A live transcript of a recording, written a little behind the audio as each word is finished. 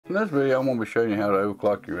In this video, I'm going to be showing you how to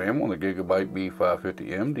overclock your RAM on the Gigabyte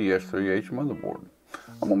B550M DS3H motherboard.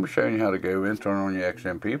 I'm going to be showing you how to go in, turn on your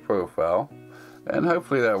XMP profile, and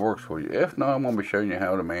hopefully that works for you. If not, I'm going to be showing you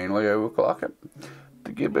how to manually overclock it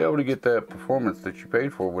to be able to get that performance that you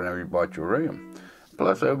paid for whenever you bought your RAM.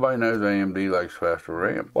 Plus, everybody knows AMD likes faster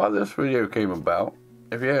RAM. Why this video came about,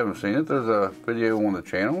 if you haven't seen it, there's a video on the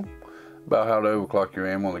channel about how to overclock your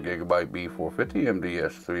RAM on the Gigabyte B550M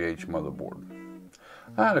DS3H motherboard.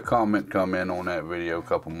 I had a comment come in on that video a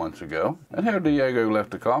couple months ago, and here Diego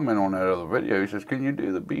left a comment on that other video. He says, "Can you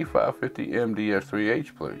do the B550M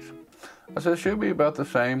DS3H, please?" I said, "It should be about the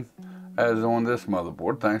same as on this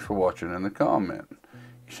motherboard. Thanks for watching," in the comment.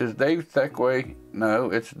 He says, "Dave's that way." No,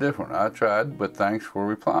 it's different. I tried, but thanks for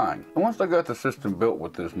replying. And once I got the system built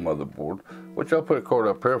with this motherboard, which I'll put a card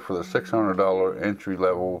up here for the $600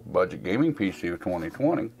 entry-level budget gaming PC of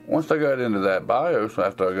 2020. Once I got into that BIOS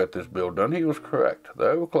after I got this build done, he was correct. The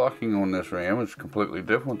overclocking on this RAM is completely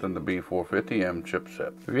different than the B450M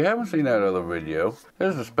chipset. If you haven't seen that other video,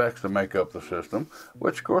 here's the specs that make up the system,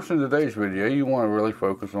 which of course in today's video you want to really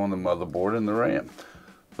focus on the motherboard and the RAM.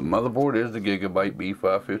 The motherboard is the Gigabyte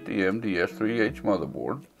B550M DS3H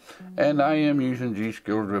motherboard, and I am using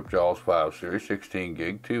G.SKILL's Ripjaws 5 series 16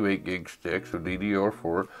 gig, 2 8 gig sticks of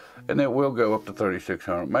DDR4, and it will go up to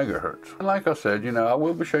 3600 megahertz. And like I said, I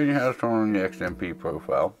will be showing you how to turn on your XMP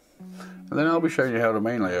profile, and then I'll be showing you how to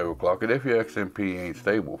manually overclock it if your XMP ain't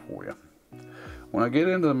stable for you. When I get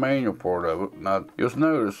into the manual part of it, now you'll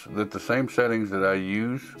notice that the same settings that I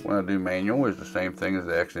use when I do manual is the same thing as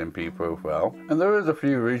the XMP profile, and there is a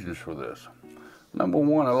few reasons for this. Number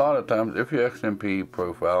one, a lot of times if your XMP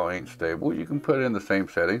profile ain't stable, you can put in the same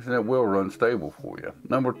settings and it will run stable for you.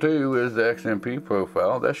 Number two is the XMP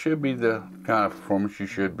profile. That should be the kind of performance you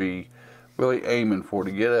should be really aiming for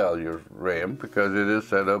to get out of your RAM, because it is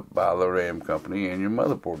set up by the RAM company and your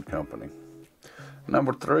motherboard company.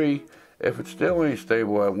 Number three, if it still ain't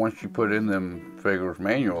stable once you put in them figures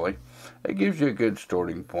manually, it gives you a good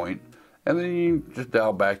starting point, and then you just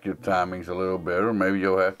dial back your timings a little bit, or maybe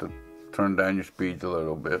you'll have to turn down your speeds a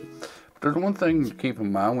little bit. But there's one thing to keep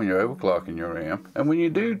in mind when you're overclocking your RAM, and when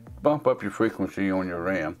you do bump up your frequency on your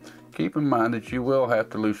RAM, keep in mind that you will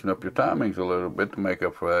have to loosen up your timings a little bit to make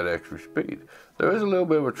up for that extra speed. There is a little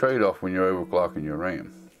bit of a trade-off when you're overclocking your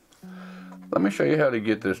RAM. Let me show you how to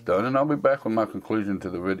get this done, and I'll be back with my conclusion to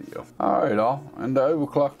the video. Alright all, and to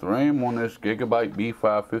overclock the RAM on this Gigabyte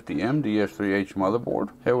B550M DS3H motherboard,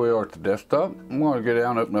 here we are at the desktop. I'm going to go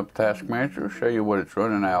down, open up Task Manager, show you what it's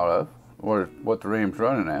running out of, or what the RAM's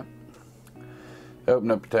running at.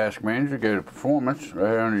 Open up the Task Manager, go to Performance, right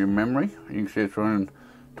here under your memory. You can see it's running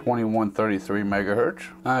 2133 megahertz.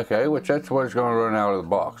 Okay, which that's what it's going to run out of the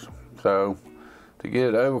box. So, to get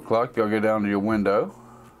it overclocked, you'll go down to your window.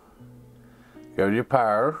 Go to your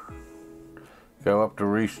power, go up to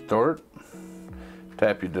restart,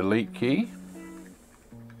 tap your delete key,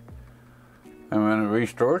 and when it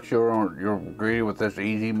restarts, you're greeted with this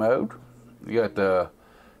easy mode. You got the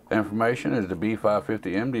information is the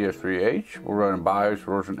B550M DS3H. We're running BIOS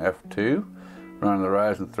version F2, running the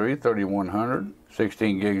Ryzen 3 3100,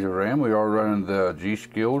 16 gigs of RAM. We are running the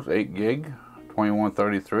G.SKILL's 8 gig,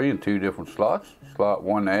 2133 in two different slots, slot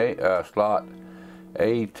 1A, slot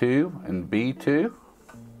A2 and B2.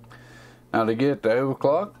 Now to get the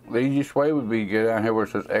overclock, the easiest way would be to go down here where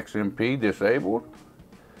it says XMP disabled.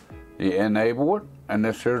 You enable it, and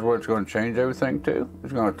this here's where it's going to change everything to.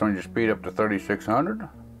 It's going to turn your speed up to 3600.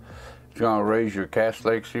 It's going to raise your cache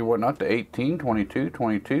latency whatnot to 18, 22,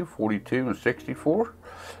 22, 42, and 64,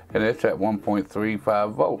 and it's at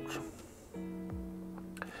 1.35 volts.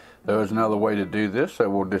 There is another way to do this, so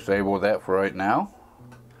we'll disable that for right now.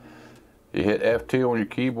 You hit F2 on your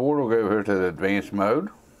keyboard, we'll go over here to the advanced mode.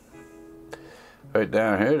 Right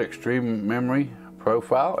down here, the extreme memory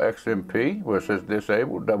profile, XMP, where it says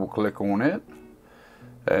disabled, double click on it.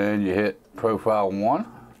 And you hit profile 1,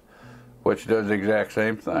 which does the exact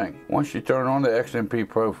same thing. Once you turn on the XMP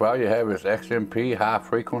profile, you have this XMP high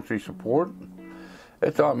frequency support.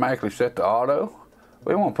 It's automatically set to auto.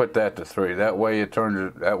 We won't put that to 3, that way it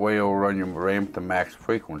will run your RAM to max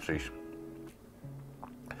frequencies.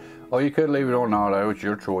 Or you could leave it on auto, it's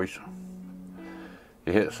your choice.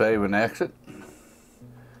 You hit save and exit.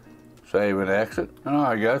 Save and exit. And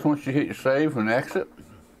alright guys, once you hit your save and exit,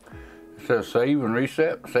 it says save and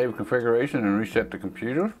reset, save configuration and reset the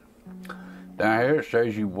computer. Down here it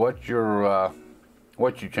shows you what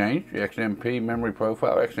you changed. Your XMP memory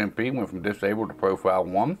profile. XMP went from disabled to profile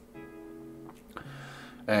 1.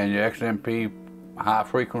 And your XMP high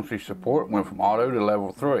frequency support went from auto to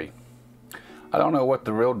level 3. I don't know what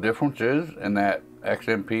the real difference is in that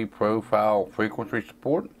XMP profile frequency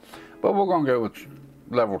support, but we're going to go with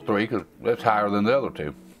level 3 because that's higher than the other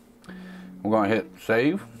two. We're going to hit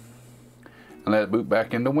save and let it boot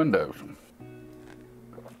back into Windows.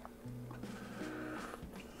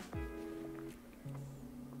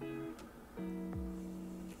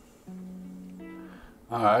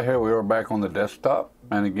 Alright, here we are back on the desktop,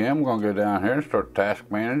 and again we're going to go down here and start Task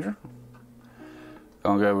Manager.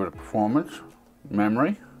 Going to go over to Performance,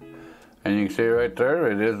 Memory, and you can see right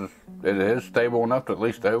there it is stable enough to at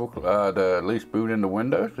least boot into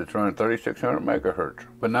Windows. It's running 3600 megahertz.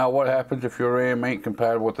 But now what happens if your RAM ain't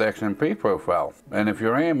compatible with the XMP profile? And if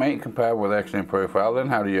your RAM ain't compatible with XMP profile, then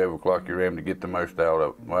how do you overclock your RAM to get the most out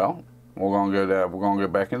of it? Well, we're going to go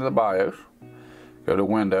back into the BIOS, go to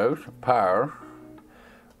Windows, Power,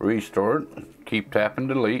 Restore it, keep tapping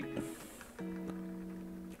delete.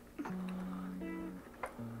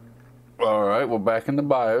 Alright, we're back in the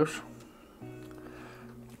BIOS.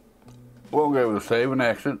 We'll go to save and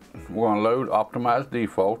exit. We're going to load optimize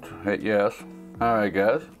defaults, hit yes. Alright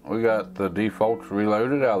guys, we got the defaults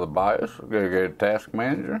reloaded out of the BIOS. We're going to go to Task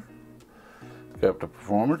Manager, go up to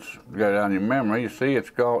Performance, go down your memory. You see it's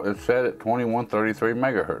set at 2133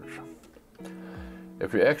 megahertz.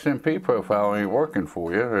 If your XMP profile ain't working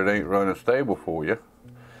for you, or it ain't running stable for you,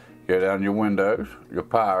 go down your Windows, your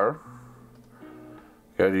Power,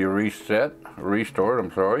 go to your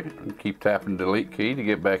Restore it, and keep tapping delete key to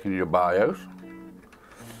get back into your BIOS.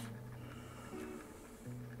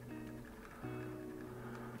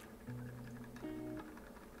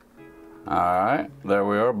 Alright, there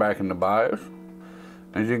we are back in the BIOS.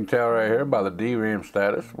 As you can tell right here by the DRAM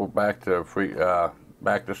status, we're back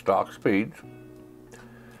to stock speeds.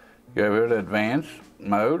 Go over to Advanced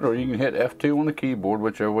Mode, or you can hit F2 on the keyboard,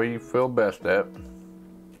 whichever way you feel best at.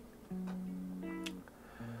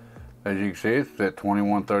 As you can see, it's at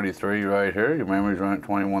 2133 right here. Your memory's running at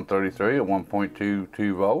 2133 at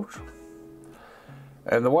 1.22 volts.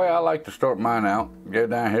 And the way I like to start mine out, go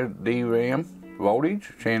down here to DRAM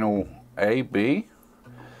voltage, channel A, B.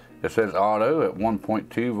 It says auto at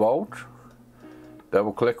 1.2 volts.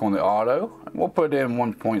 Double click on the auto, and we'll put in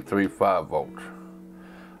 1.35 volts.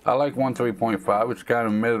 I like 1.3.5. It's kind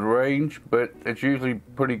of mid-range, but it's usually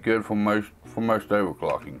pretty good for most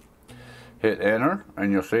overclocking. Hit enter,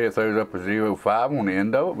 and you'll see it throws up a 0.5 on the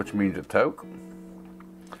end of it, which means a toke.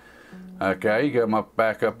 Okay, you go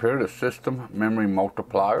back up here to System Memory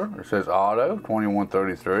Multiplier. It says Auto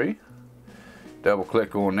 2133. Double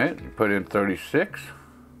click on it, you put in 36.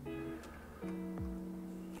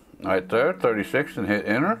 Right there, 36, and hit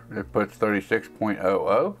enter. It puts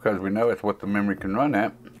 36.00 because we know it's what the memory can run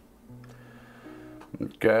at.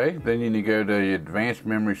 Okay, then you need to go to the Advanced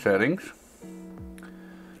Memory Settings.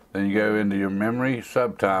 Then you go into your memory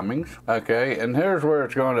subtimings. Okay, and here's where you're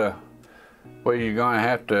going to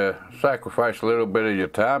have to sacrifice a little bit of your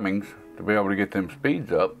timings to be able to get them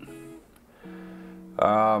speeds up.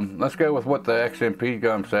 Let's go with what the XMP is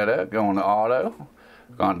going to set at. Go on to Auto.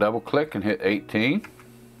 Going to double click and hit 18.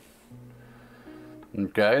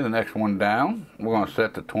 Okay, the next one down, we're going to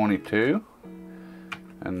set to 22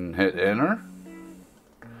 and hit enter.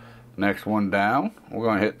 Next one down, we're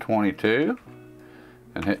going to hit 22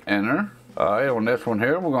 and hit enter. Alright, on this one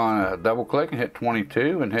here, we're going to double click and hit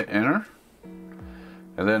 22 and hit enter.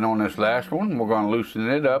 And then on this last one, we're going to loosen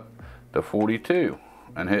it up to 42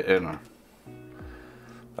 and hit enter.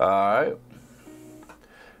 Alright,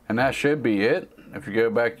 and that should be it. If you go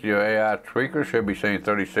back to your AI tweaker, it should be saying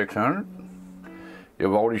 3600. Your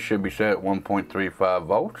voltage should be set at 1.35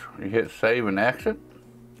 volts. You hit save and exit.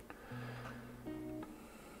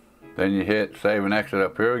 Then you hit save and exit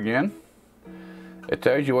up here again. It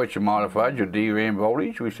tells you what you modified. Your DRAM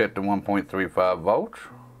voltage, we set to 1.35 volts.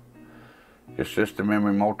 Your system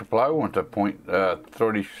memory multiplier went to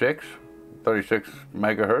 36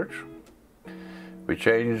 megahertz. We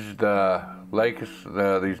changed the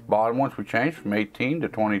these bottom ones, we changed from 18 to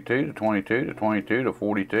 22 to 22 to 22 to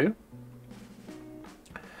 42.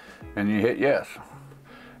 And you hit yes,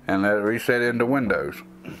 and let it reset into Windows.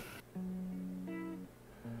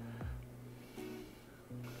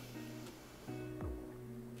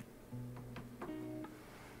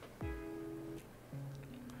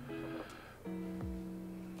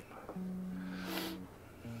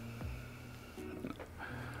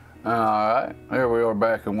 Alright, here we are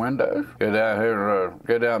back in Windows. Go down here,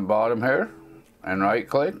 go down bottom here, and right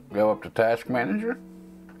click, go up to Task Manager,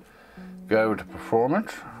 go to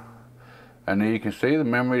Performance, and then you can see the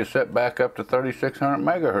memory is set back up to 3600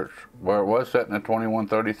 megahertz, where it was setting at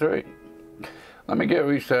 2133. Let me get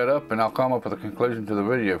reset up and I'll come up with a conclusion to the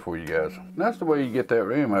video for you guys. And that's the way you get that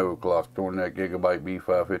RAM overclocked on that Gigabyte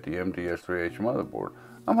B550M DS3H motherboard.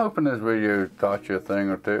 I'm hoping this video taught you a thing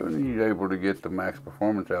or two and you're able to get the max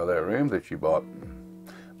performance out of that RAM that you bought.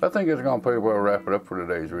 I think it's going to pretty well wrap it up for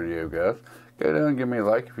today's video, guys. Go down and give me a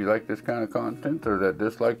like if you like this kind of content, or that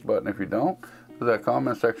dislike button if you don't. There's that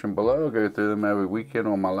comment section below. I go through them every weekend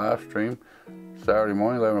on my live stream, Saturday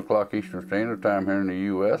morning, 11 o'clock Eastern Standard Time here in the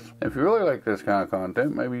U.S. If you really like this kind of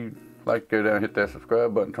content, maybe you'd like to go down and hit that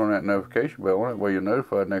subscribe button, turn that notification bell on it, where you're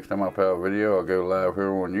notified next time I put out a video. I'll go live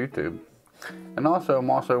here on YouTube. And also, I'm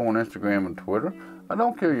also on Instagram and Twitter. I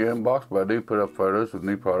don't kill your inbox, but I do put up photos with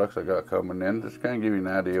new products I got coming in. Just kind of give you an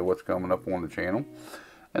idea of what's coming up on the channel.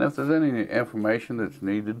 And if there's any information that's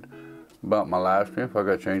needed about my live stream, if I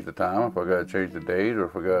got to change the time, if I got to change the date, or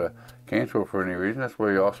if I got to cancel for any reason, that's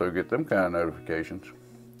where you also get them kind of notifications.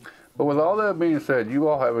 But with all that being said, you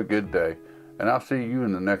all have a good day, and I'll see you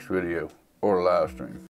in the next video or live stream.